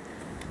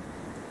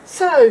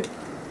 So,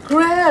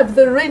 grab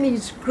the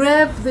Rennies,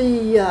 grab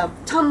the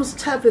Tums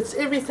tablets,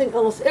 everything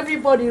else,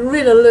 everybody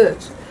red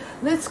alert.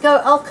 Let's go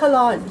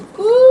alkaline.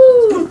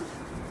 Ooh.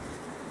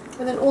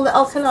 And then all the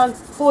alkaline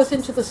pours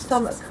into the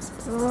stomach.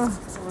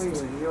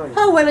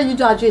 How well are you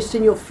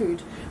digesting your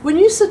food? When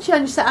you sit here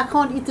and you say, I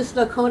can't eat this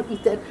and I can't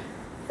eat that,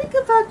 think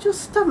about your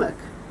stomach.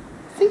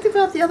 Think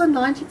about the other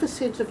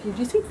 90% of you. Do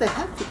you think they're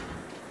happy?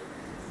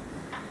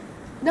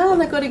 Now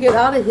they've got to get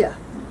out of here.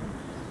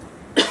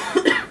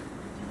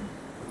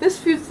 This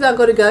food's now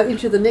got to go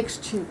into the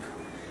next tube.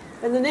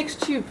 And the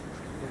next tube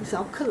is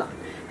alkaline.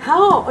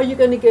 How are you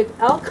going to get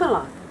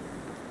alkaline?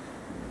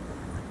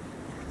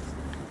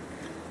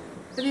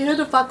 Have you heard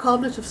of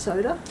bicarbonate of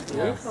soda?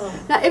 Yes.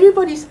 Now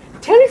everybody's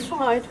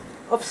terrified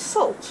of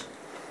salt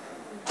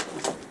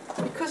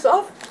because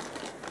of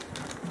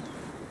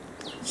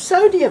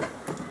sodium.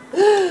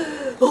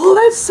 Oh,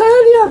 that's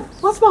sodium.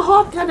 What's my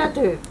heart going to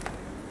do?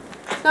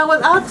 Now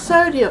without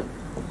sodium,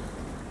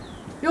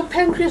 your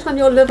pancreas and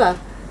your liver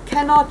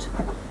cannot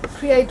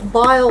create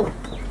bile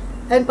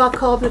and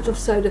bicarbonate of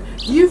soda.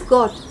 You've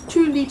got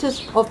 2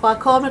 liters of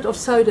bicarbonate of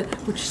soda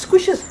which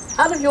squishes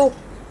out of your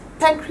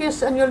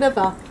pancreas and your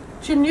liver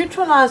to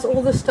neutralize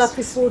all the stuff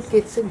before it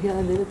gets in here,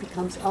 and then it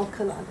becomes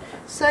alkaline.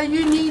 So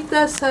you need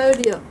the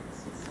sodium.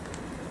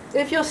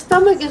 If your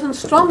stomach isn't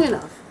strong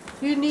enough,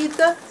 you need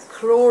the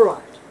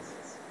chloride.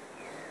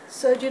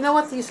 So do you know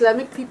what the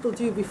Islamic people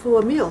do before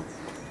a meal?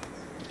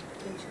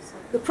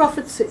 The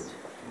Prophet said,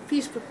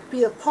 peace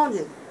be upon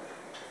him,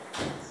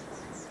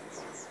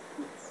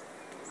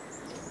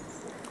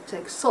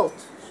 take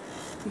salt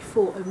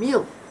before a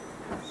meal.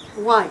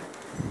 Why?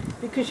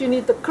 because you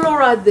need the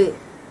chloride there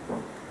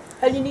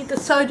and you need the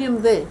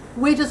sodium there.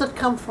 Where does it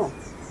come from?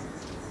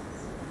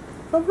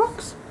 From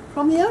rocks,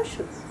 from the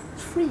ocean.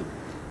 It's free.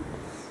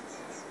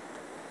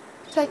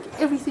 Take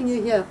everything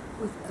you hear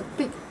with a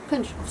big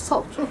pinch of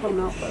salt from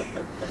now.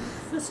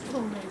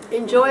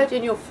 Enjoy it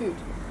in your food.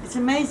 It's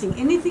amazing.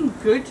 Anything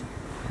good,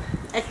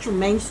 actual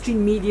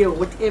mainstream media or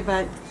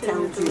whatever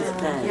tells you is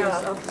bad.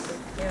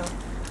 Yeah.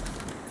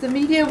 The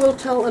media will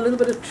tell a little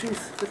bit of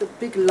truth with a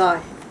big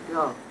lie.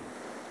 Yeah.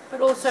 But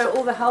also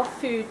all the health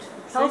food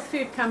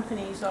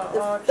companies are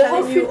The health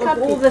telling you food of all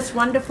companies. this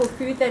wonderful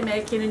food they're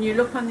making, and you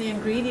look on the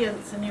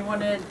ingredients and you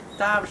want to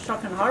die of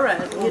shock and horror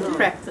at all the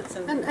crap that's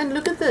in it. And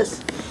look at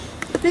this.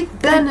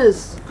 Big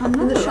banners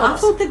in the I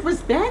shops. thought that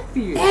was bad for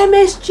you.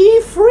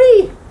 MSG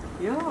free.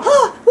 Yeah.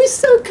 Ah, we're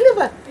so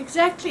clever.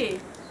 Exactly.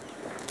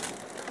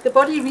 The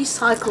body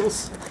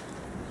recycles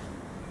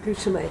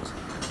glutamate,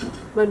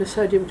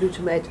 monosodium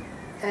glutamate,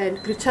 and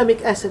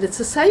glutamic acid. It's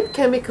the same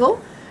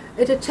chemical.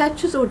 It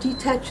attaches or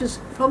detaches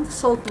from the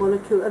salt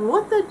molecule, and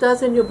what that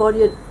does in your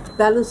body, it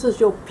balances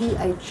your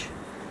pH.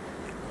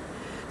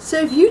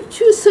 So if you're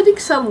too acidic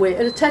somewhere,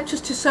 it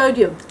attaches to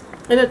sodium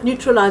and it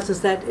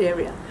neutralizes that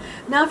area.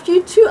 Now if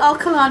you're too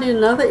alkaline in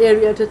another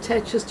area, it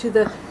attaches to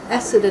the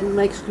acid and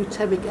makes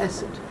glutamic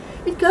acid.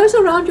 It goes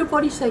around your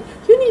body saying,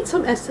 you need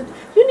some acid,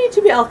 you need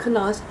to be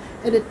alkalized,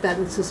 and it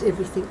balances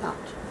everything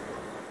out.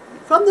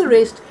 From the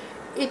rest,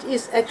 it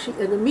is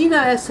actually an amino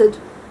acid.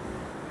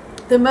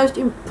 The most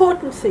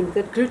important thing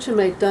that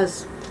glutamate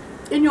does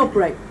in your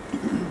brain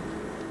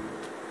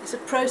is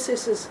it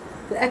processes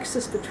the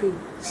axis between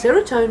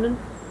serotonin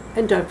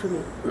and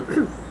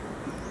dopamine.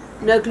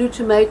 No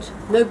glutamate,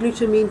 no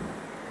glutamine,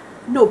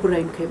 no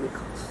brain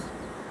chemicals.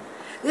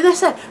 Then they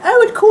say,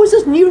 oh, it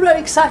causes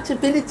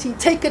neuroexcitability,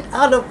 take it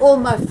out of all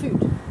my food.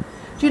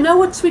 Do you know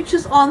what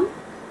switches on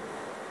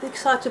the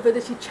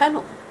excitability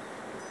channel?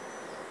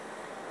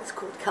 It's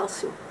called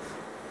calcium.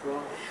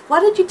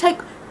 Why don't you take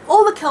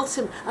all the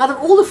calcium out of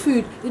all the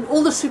food in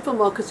all the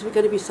supermarkets if you're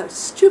going to be so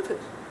stupid?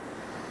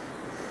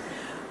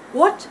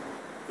 What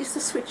is the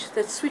switch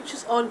that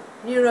switches on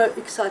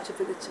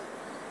neuroexcitability?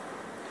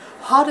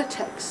 Heart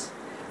attacks,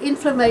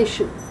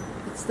 inflammation,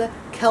 it's the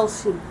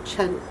calcium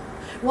channel.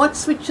 What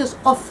switches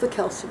off the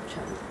calcium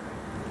channel?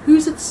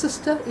 Who's its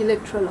sister?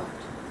 Electrolyte.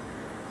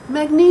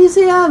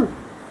 Magnesium.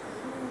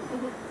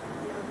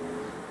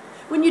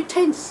 When you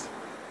tense,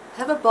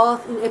 have a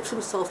bath in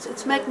Epsom salts.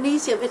 It's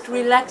magnesium. It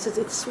relaxes.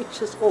 It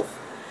switches off.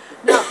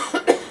 Now,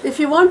 if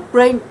you want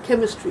brain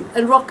chemistry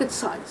and rocket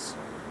science,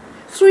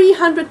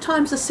 300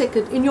 times a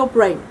second in your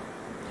brain,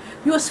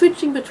 you are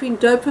switching between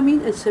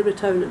dopamine and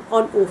serotonin,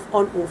 on, off,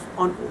 on, off,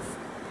 on, off.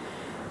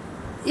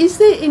 Is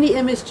there any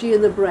MSG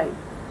in the brain?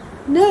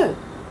 No.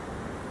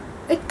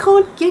 It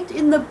can't get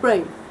in the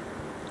brain.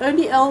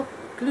 Only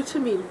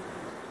L-glutamine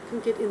can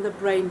get in the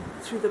brain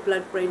through the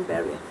blood-brain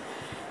barrier.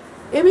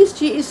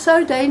 MSG is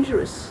so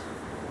dangerous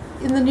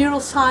in the neural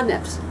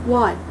synapse.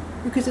 Why?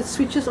 Because it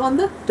switches on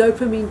the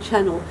dopamine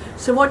channel.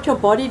 So what your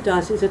body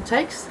does is it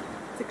takes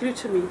the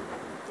glutamine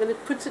and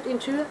it puts it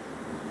into a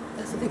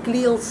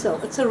glial cell.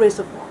 It's a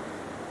reservoir.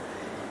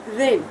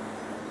 Then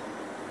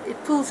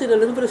it pulls in a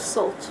little bit of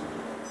salt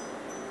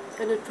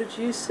and it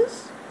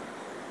produces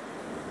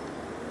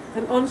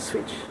an on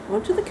switch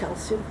onto the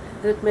calcium,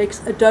 and it makes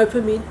a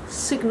dopamine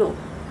signal.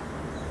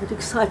 It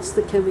excites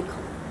the chemical.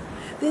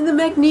 Then the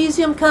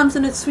magnesium comes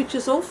and it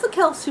switches off the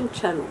calcium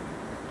channel.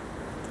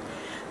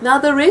 Now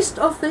the rest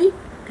of the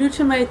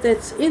glutamate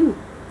that's in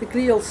the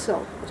glial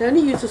cell, it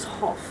only uses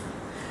half.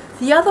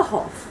 The other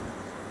half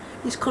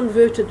is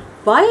converted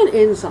by an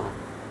enzyme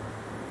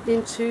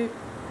into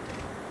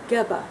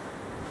GABA.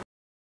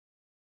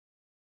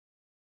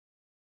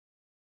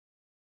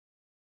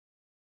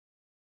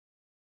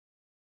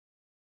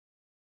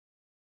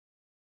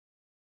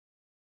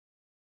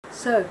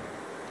 So,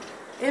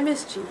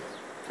 MSG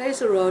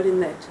plays a role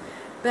in that,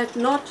 but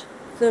not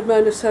the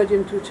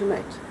monosodium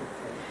glutamate.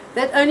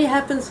 That only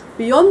happens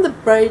beyond the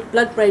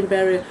blood-brain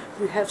barrier.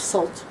 You have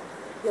salt,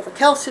 you have a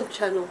calcium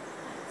channel,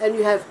 and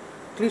you have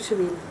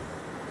glutamine,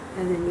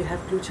 and then you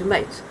have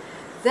glutamate.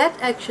 That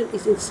action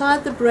is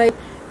inside the brain,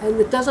 and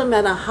it doesn't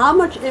matter how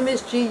much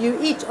MSG you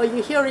eat. Are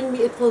you hearing me?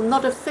 It will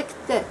not affect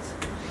that.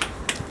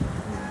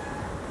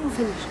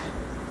 Finished.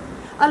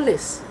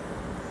 Unless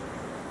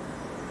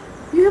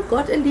you have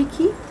got a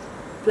leaky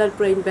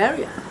blood-brain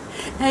barrier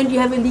and you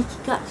have a leaky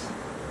gut.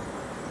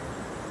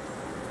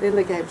 Then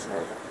the game's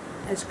over.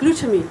 As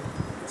glutamine,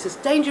 it's as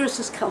dangerous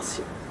as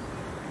calcium.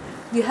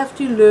 You have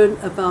to learn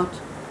about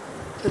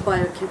the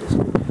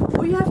biochemistry.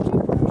 Or you have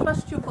to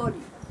trust your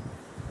body.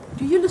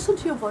 Do you listen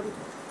to your body?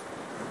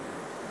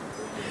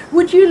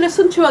 Would you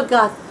listen to a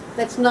gut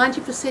that's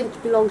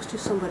 90% belongs to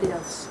somebody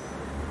else?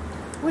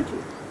 Would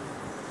you?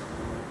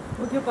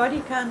 Well, your body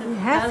kind of You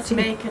have does to.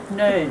 make it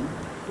known.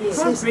 Yes.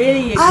 You can't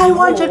really I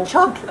want a ignore.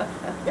 chocolate.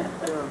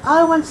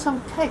 I want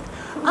some cake.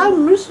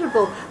 I'm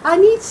miserable. I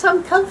need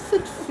some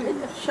comfort food.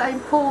 Shame,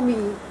 poor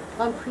me.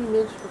 I'm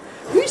premenstrual.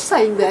 Who's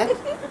saying that?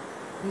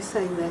 Who's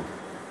saying that?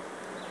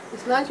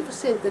 It's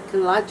 90% that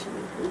can lie to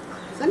you.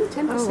 It's only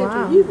 10%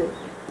 wow. of you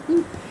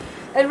there.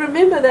 And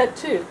remember that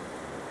too.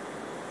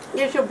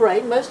 Here's your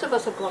brain. Most of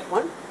us have got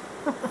one.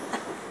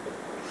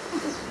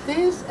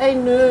 There's a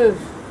nerve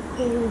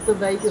called the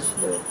vagus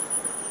nerve.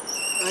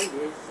 Oh,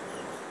 yes.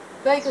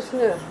 Vagus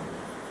nerve.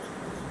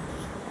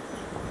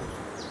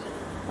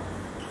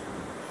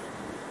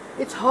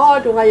 It's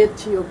hardwired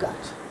to your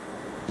gut.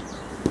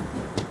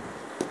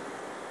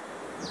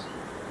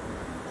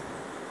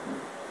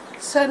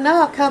 So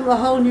now come a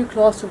whole new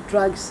class of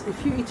drugs.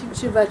 If you're eating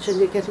too much and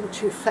you're getting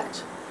too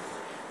fat,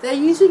 they're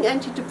using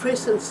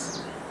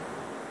antidepressants,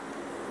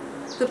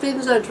 the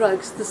benzo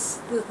drugs, the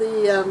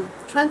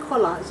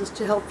tranquilizers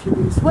to help you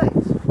lose weight.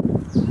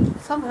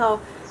 Somehow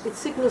it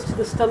signals to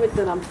the stomach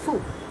that I'm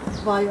full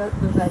via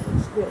the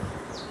vagus nerve.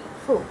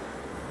 Full.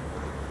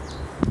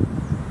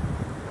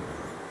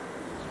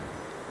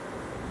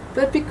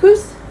 But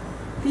because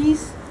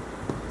these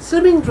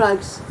slimming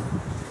drugs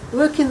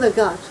work in the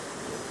gut,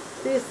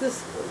 there's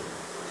this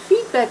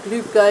feedback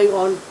loop going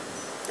on,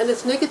 and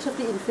it's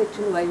negatively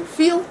affecting the way you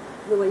feel.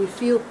 The way you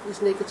feel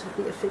is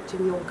negatively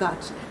affecting your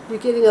gut. You're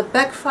getting a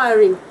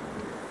backfiring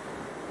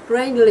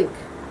brain link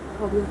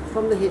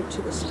from the head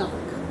to the stomach.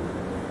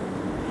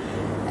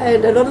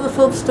 And a lot of the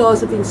film stars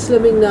have been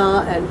slimming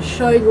now and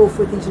showing off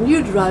with these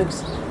new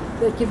drugs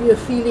that give you a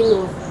feeling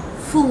of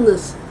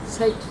fullness,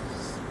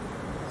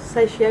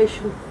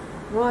 satiation,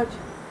 right?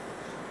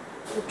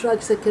 The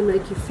drugs that can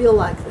make you feel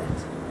like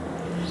that.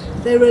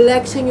 They're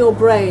relaxing your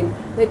brain.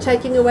 They're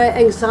taking away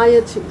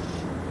anxiety,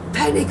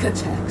 panic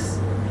attacks.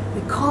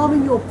 They're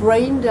calming your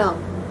brain down.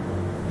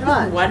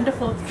 Right?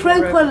 Wonderful.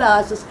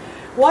 Tranquilizers.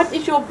 What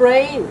is your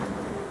brain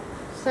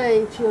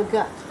saying to your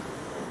gut?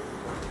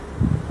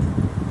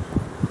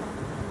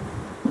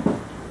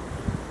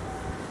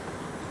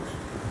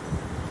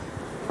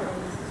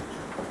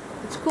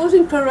 It's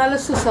causing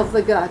paralysis of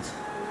the gut.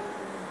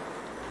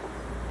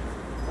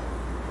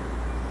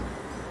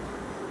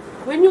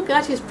 When your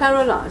gut is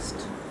paralyzed,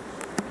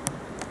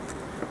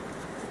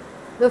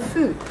 the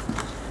food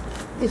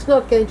is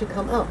not going to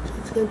come out.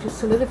 It's going to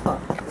solidify.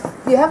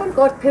 You haven't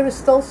got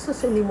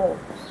peristalsis anymore.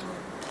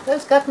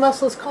 Those gut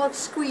muscles can't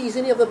squeeze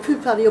any of the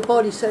poop out of your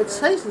body, so it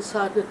stays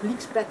inside and it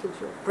leaks back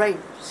into your brain.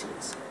 You see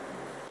it.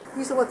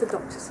 These are what the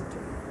doctors are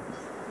doing.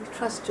 You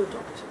trust your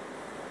doctor.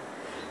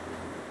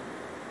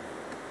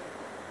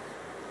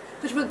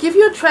 But we'll give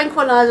you a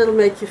tranquilizer that'll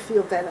make you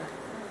feel better.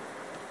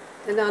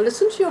 And now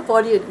listen to your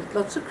body and eat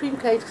lots of cream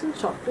cakes and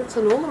chocolates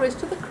and all the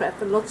rest of the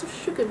crap and lots of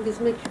sugar because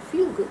it makes you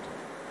feel good.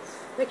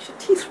 Makes your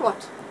teeth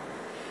rot.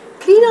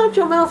 Clean out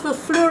your mouth with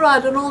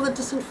fluoride and all the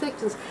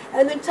disinfectants,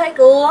 and then take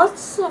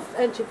lots of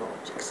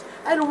antibiotics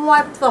and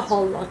wipe the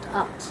whole lot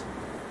out.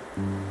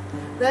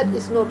 That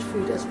is not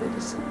food as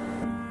medicine.